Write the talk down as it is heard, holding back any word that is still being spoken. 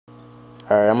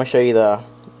Alright, I'm gonna show you the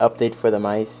update for the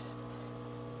mice.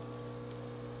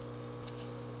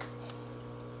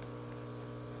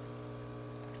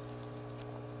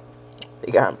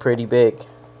 They got pretty big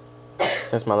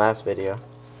since my last video.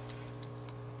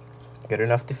 Good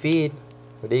enough to feed.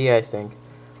 What do you guys think?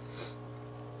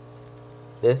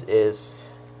 This is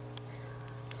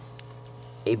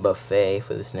a buffet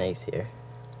for the snakes here.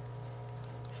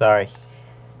 Sorry.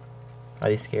 Are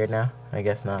you scared now? I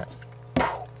guess not.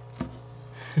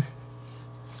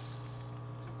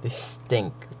 They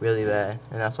stink really bad,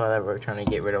 and that's why we're trying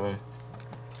to get rid of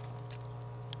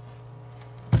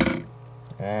them.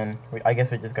 And I guess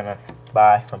we're just gonna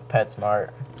buy from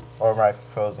PetSmart or buy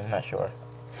frozen, not sure.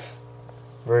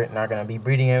 We're not gonna be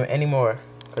breeding them anymore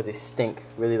because they stink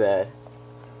really bad.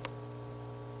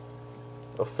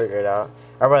 We'll figure it out.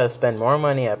 I'd rather spend more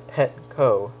money at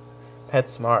PetSmart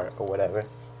or whatever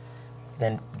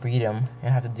than breed them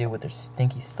and have to deal with their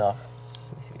stinky stuff.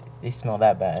 They smell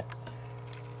that bad.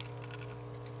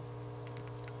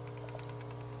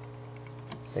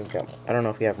 I don't know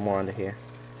if we have more under here.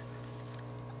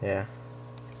 Yeah.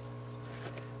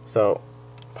 So,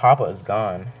 Papa is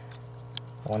gone.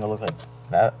 I want to look like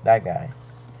that guy.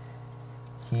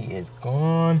 He is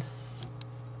gone.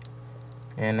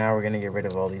 And now we're going to get rid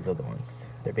of all these other ones.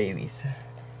 They're babies.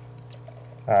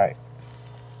 Alright.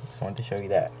 Just wanted to show you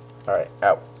that. Alright,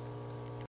 out.